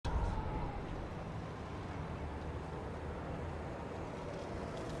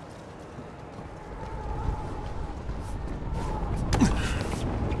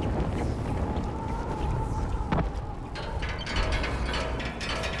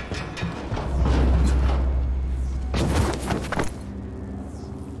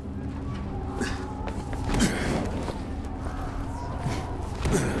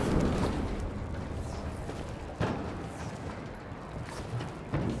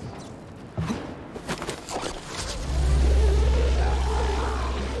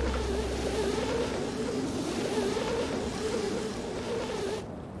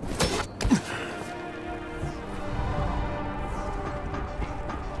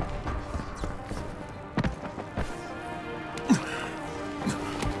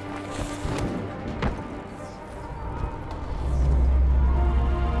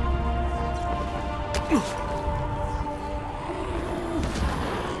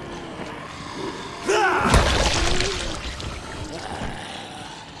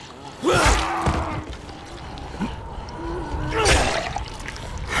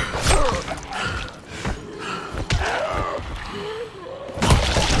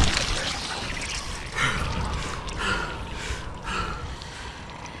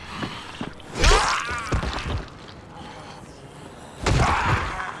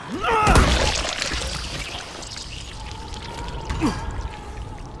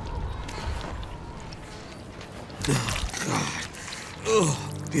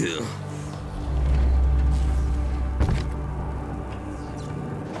Yeah.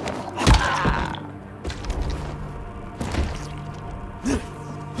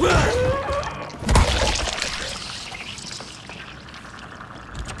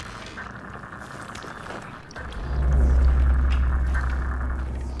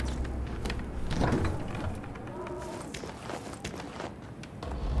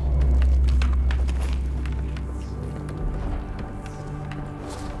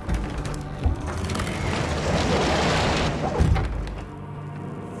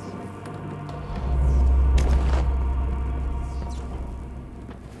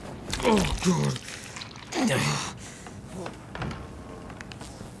 Oh, God.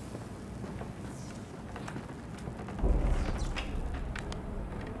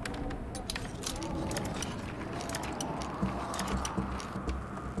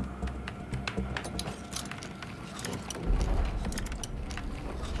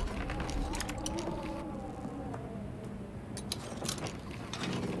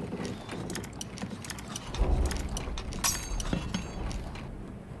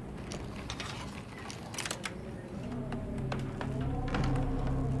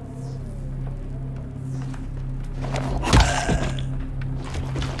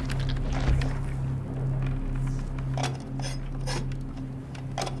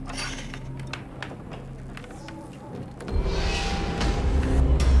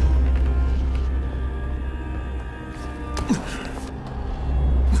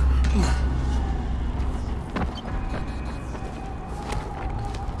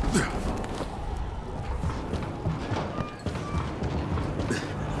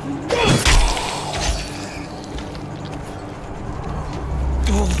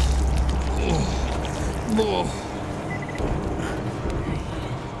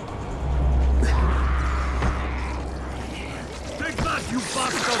 Take that, you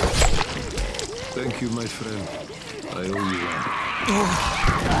bastard! Thank you, my friend. I owe you one.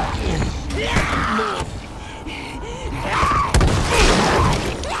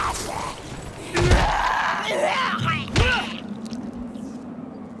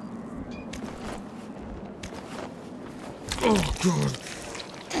 Oh, God.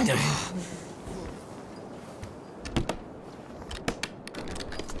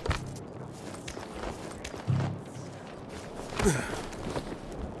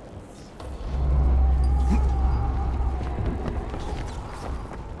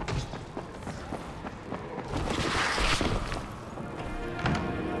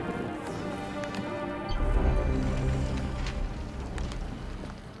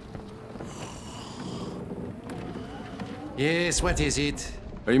 Yes, what is it?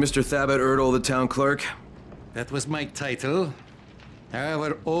 Are you Mr. Thabit Erdl, the town clerk? That was my title.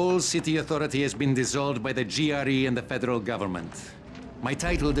 However, all city authority has been dissolved by the GRE and the federal government. My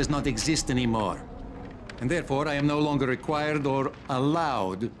title does not exist anymore. And therefore, I am no longer required or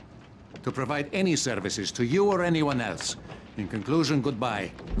allowed to provide any services to you or anyone else. In conclusion,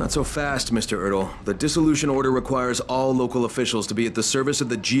 goodbye. Not so fast, Mr. Erdl. The dissolution order requires all local officials to be at the service of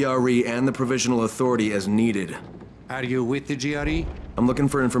the GRE and the Provisional Authority as needed. Are you with the GRE? I'm looking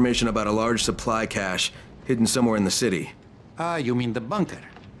for information about a large supply cache hidden somewhere in the city. Ah, you mean the bunker.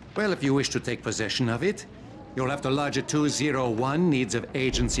 Well, if you wish to take possession of it, you'll have to lodge a 201 Needs of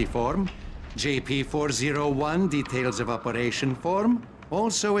Agency form, JP 401 Details of Operation form,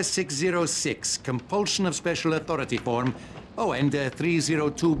 also a 606 Compulsion of Special Authority form, oh, and a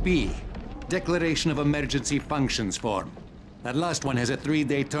 302B Declaration of Emergency Functions form. That last one has a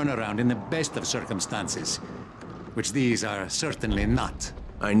 3-day turnaround in the best of circumstances, which these are certainly not.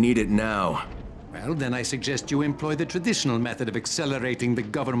 I need it now. Well, then I suggest you employ the traditional method of accelerating the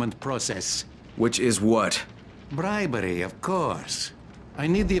government process. Which is what? Bribery, of course. I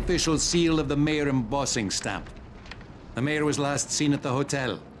need the official seal of the mayor embossing stamp. The mayor was last seen at the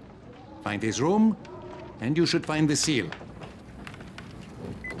hotel. Find his room, and you should find the seal.